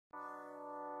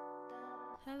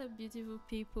Hello beautiful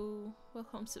people,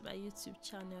 welcome to my YouTube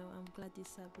channel. I'm glad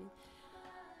this happened.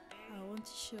 I want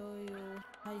to show you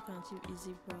how you can achieve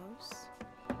easy brows.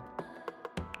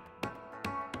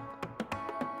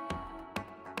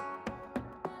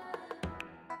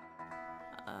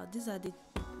 These are the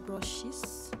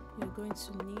brushes. You're going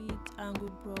to need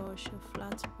angle brush, a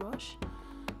flat brush.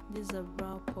 This is a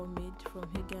brow pomade from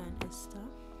Becca and Esther.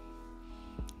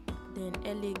 Then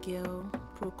LA Girl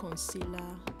Pro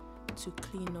Concealer to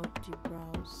clean up the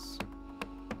brows.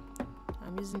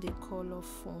 I'm using the color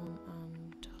fawn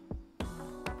and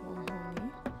warm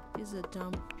honey. This is a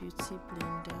damp beauty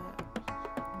blender.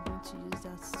 I'm going to use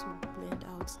that to blend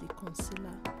out the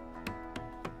concealer.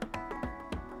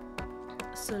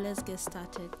 So let's get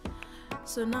started.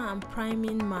 So now I'm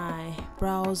priming my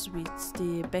brows with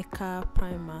the Becca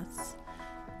primer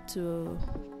to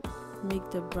make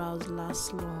the brows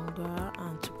last longer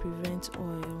and to prevent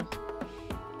oil.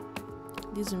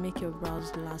 This will make your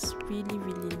brows last really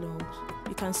long.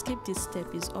 You can skip this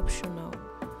step, it's optional.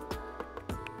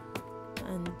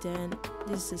 And then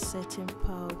this is a setting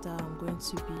powder I'm going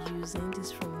to be using. This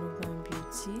is from Urban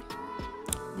Beauty.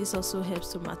 This also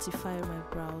helps to mattify my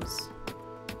brows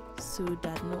so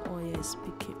that no oil is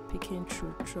peeking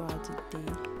through throughout the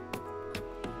day.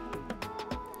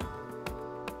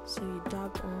 So you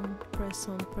dab on, press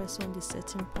on the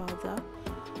setting powder,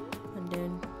 and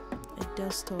then I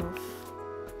dust off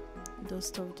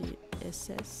the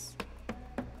excess.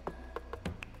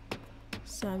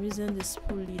 So I'm using the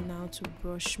spooley now to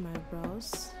brush my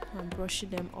brows. I'm brushing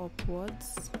them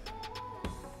upwards.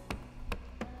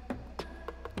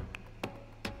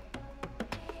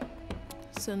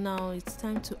 So now it's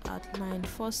time to outline.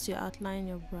 First you outline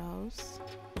your brows.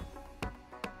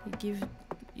 You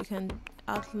can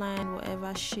outline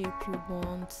whatever shape you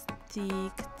want,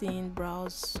 thick, thin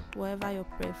brows, whatever your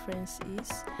preference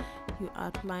is. You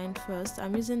outline first.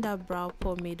 I'm using that brow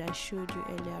pomade I showed you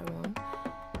earlier on.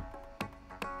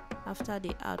 After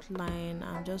the outline,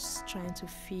 I'm just trying to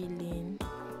fill in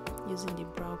using the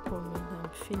brow pomade. I'm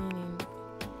filling in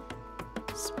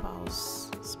the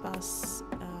sparse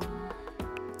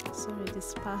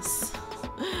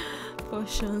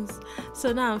portions.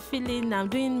 So now I'm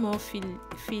doing more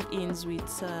fill-ins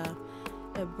with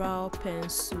a brow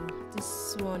pencil.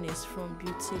 This one is from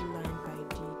Beautyline by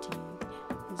Didi.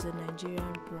 It's a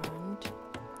Nigerian brand,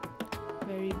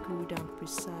 very good and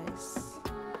precise,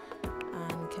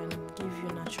 and can give you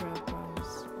natural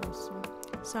brows also.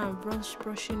 So I'm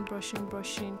brushing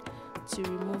to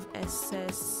remove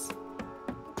excess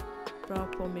brow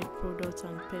pomade products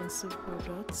and pencil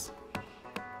products.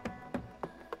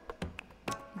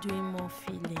 Doing more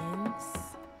fillings,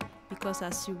 because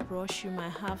as you brush you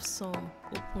might have some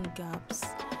open gaps,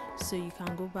 so you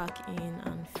can go back in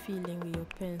and fill in with your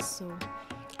pencil.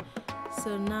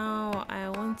 So now I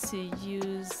want to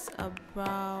use a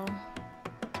brow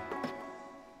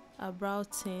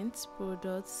tint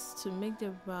products to make the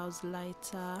brows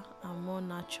lighter and more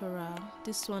natural.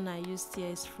 This one I used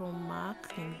here is from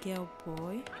MAC and Girl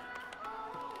Boy.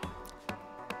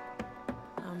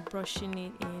 I'm brushing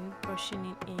it in.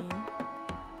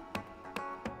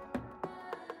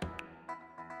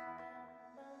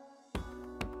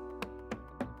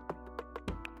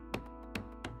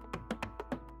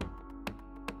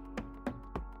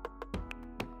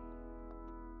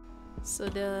 So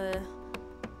the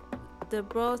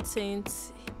brow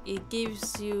tint, it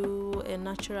gives you a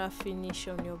natural finish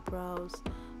on your brows,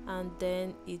 and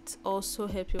then it also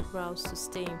helps your brows to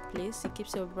stay in place. It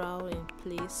keeps your brow in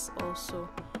place also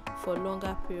for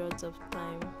longer periods of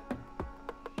time.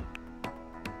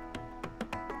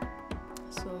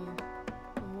 So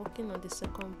I'm working on the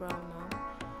second brow now.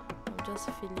 I'm just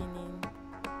filling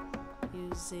in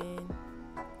using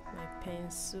my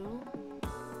pencil.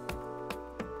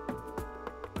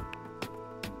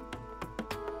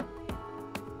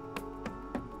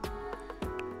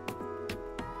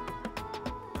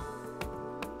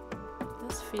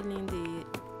 Filling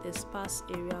the sparse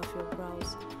area of your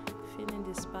brows, filling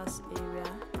the sparse area,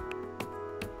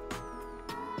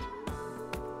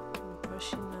 and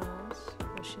brushing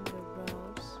the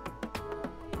brows.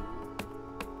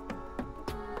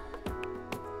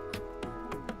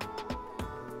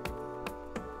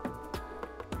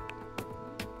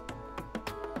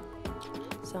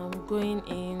 So I'm going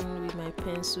in with my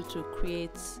pencil to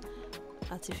create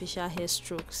artificial hair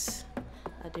strokes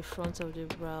at the front of the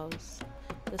brows,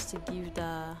 just to give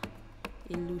the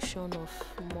illusion of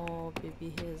more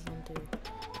baby hairs on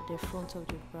the front of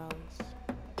the brows.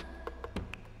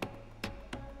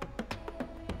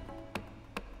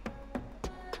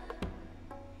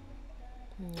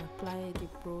 And apply the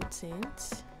brow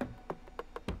tint.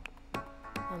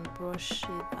 and brush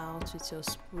it out with your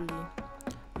spoolie.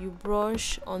 You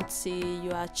brush until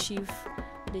you achieve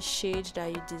the shade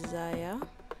that you desire.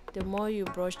 The more you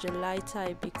brush, the lighter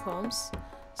it becomes.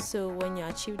 So when you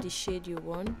achieve the shade you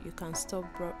want, you can stop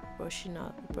brushing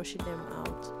them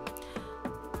out.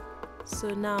 So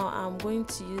now I'm going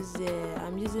to use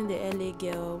I'm using the LA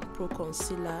Girl Pro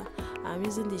Concealer. I'm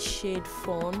using the shade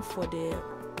Fawn for the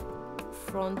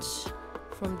front,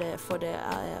 for the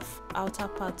outer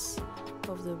parts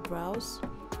of the brows,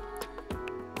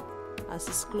 as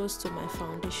it's close to my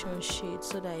foundation shade,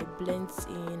 so that it blends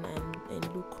in and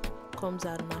comes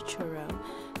out natural.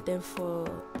 Then for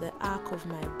the arc of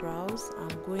my brows,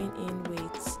 I'm going in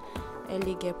with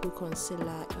LA Girl Pro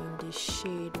Concealer in the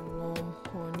shade Warm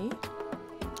Honey.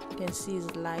 You can see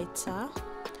it's lighter,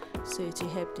 so it will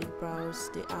help the brows,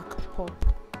 the arc, pop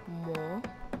more.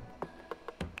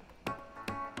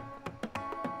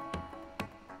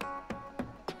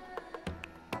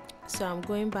 So I'm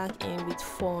going back in with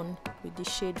Fawn, with the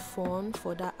shade Fawn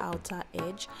for that outer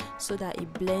edge, so that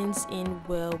it blends in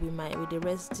well with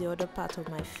the other part of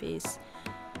my face.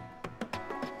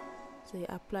 So you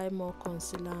apply more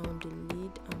concealer on the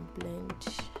lid and blend.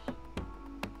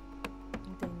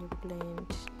 And then you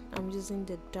blend. I'm using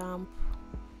the damp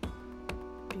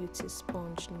beauty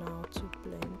sponge now to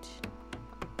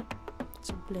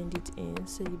blend it in.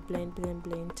 So you blend,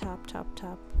 tap, tap,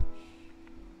 tap.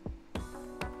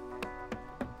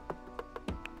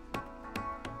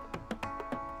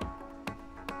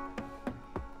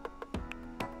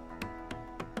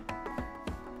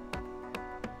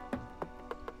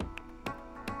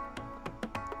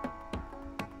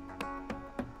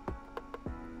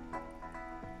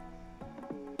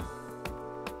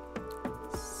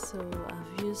 So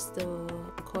I've used the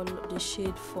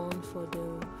shade Fawn for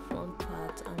the front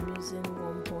part. I'm using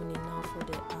Warm Honey now for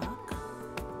the arc.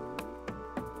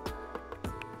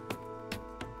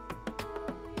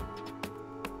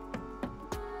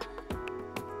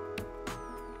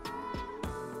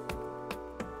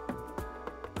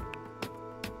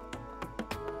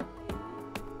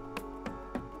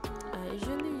 I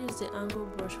usually use the angle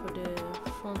brush for the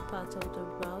front part of the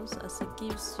brows, as it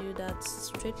gives you that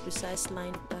straight, precise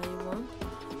line that you want.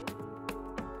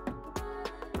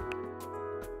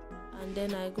 And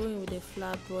then I go in with a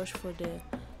flat brush for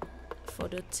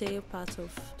the tail part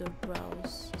of the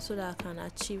brows, so that I can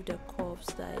achieve the curves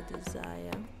that I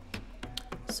desire.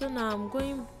 So now I'm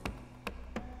going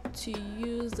to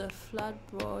use the flat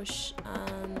brush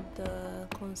and the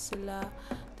concealer,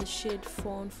 the shade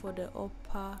Fawn, for the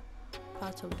upper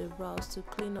part of the brows, to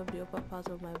clean up the upper part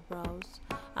of my brows.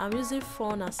 I'm using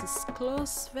Fawn as it's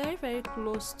close, very, very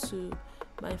close to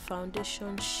my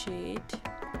foundation shade,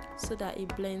 so that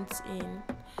it blends in.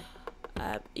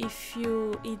 If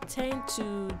you intend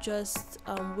to just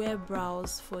wear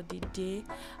brows for the day,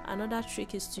 another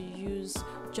trick is to use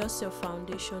just your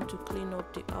foundation to clean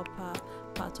up the upper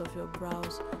part of your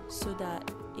brows, so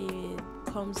that it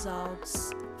comes out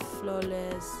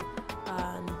flawless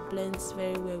and blends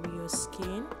very well with your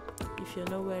skin if you're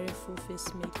not wearing full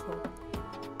face makeup.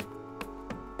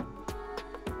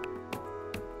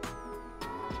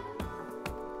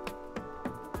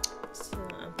 So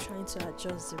I'm trying to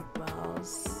adjust the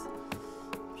brows,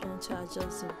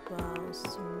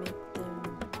 to make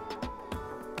them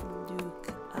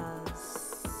look as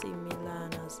similar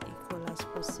and as equal as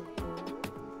possible.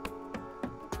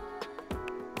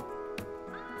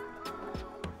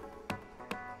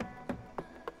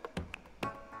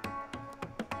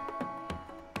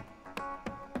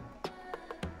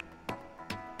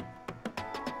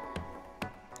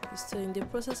 So in the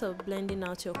process of blending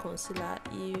out your concealer,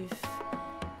 if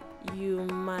you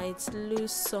might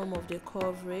lose some of the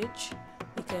coverage,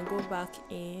 you can go back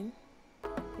in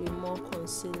with more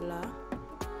concealer,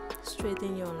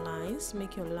 straighten your lines,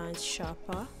 make your lines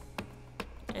sharper,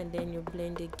 and then you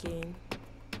blend again.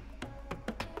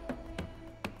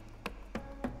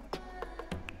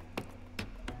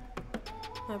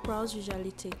 My brows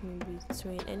usually take me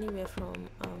between anywhere from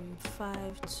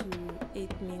 5 to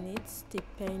 8 minutes,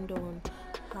 depend on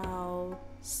how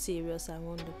serious I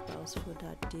want the brows for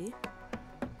that day.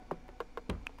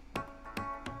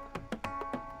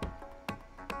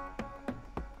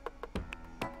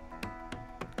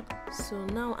 So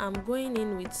now I'm going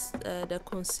in with the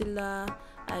concealer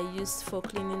I used for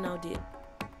cleaning out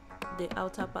the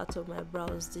outer part of my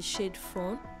brows, the shade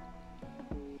Fawn.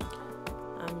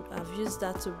 I've used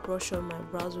that to brush on my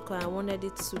brows because I wanted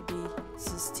it to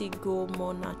still go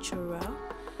more natural.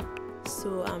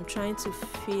 So I'm trying to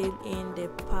fill in the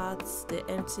parts, the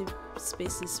empty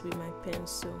spaces, with my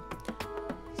pencil.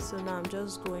 So now I'm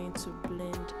just going to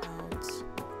blend out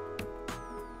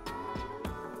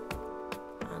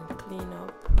clean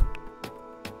up,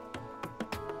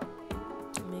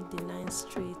 make the line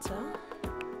straighter.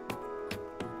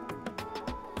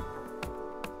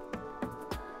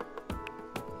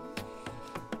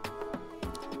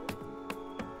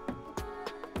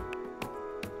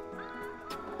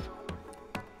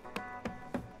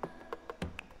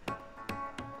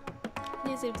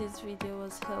 Please, if this video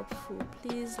was helpful,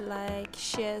 please like,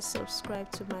 share, subscribe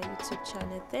to my YouTube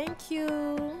channel. Thank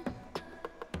you.